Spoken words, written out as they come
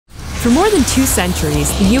For more than 2 centuries,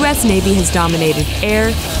 the U.S. Navy has dominated air,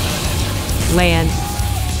 land,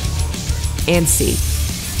 and sea.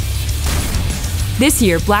 This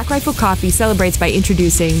year, Black Rifle Coffee celebrates by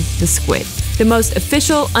introducing the Squid, the most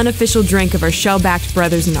official, unofficial drink of our shell-backed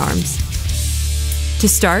brothers in arms. To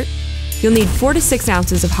start, you'll need 4 to 6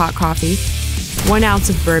 ounces of hot coffee, 1 ounce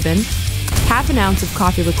of bourbon, half an ounce of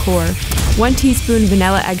coffee liqueur, 1 teaspoon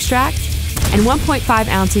vanilla extract, and 1.5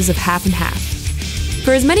 ounces of half and half.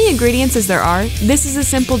 For as many ingredients as there are, this is a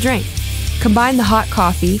simple drink. Combine the hot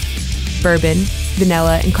coffee, bourbon,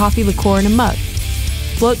 vanilla, and coffee liqueur in a mug.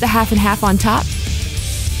 Float the half and half on top,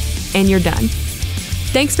 and you're done.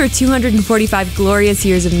 Thanks for 245 glorious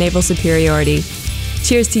years of naval superiority.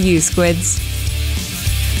 Cheers to you, Squids.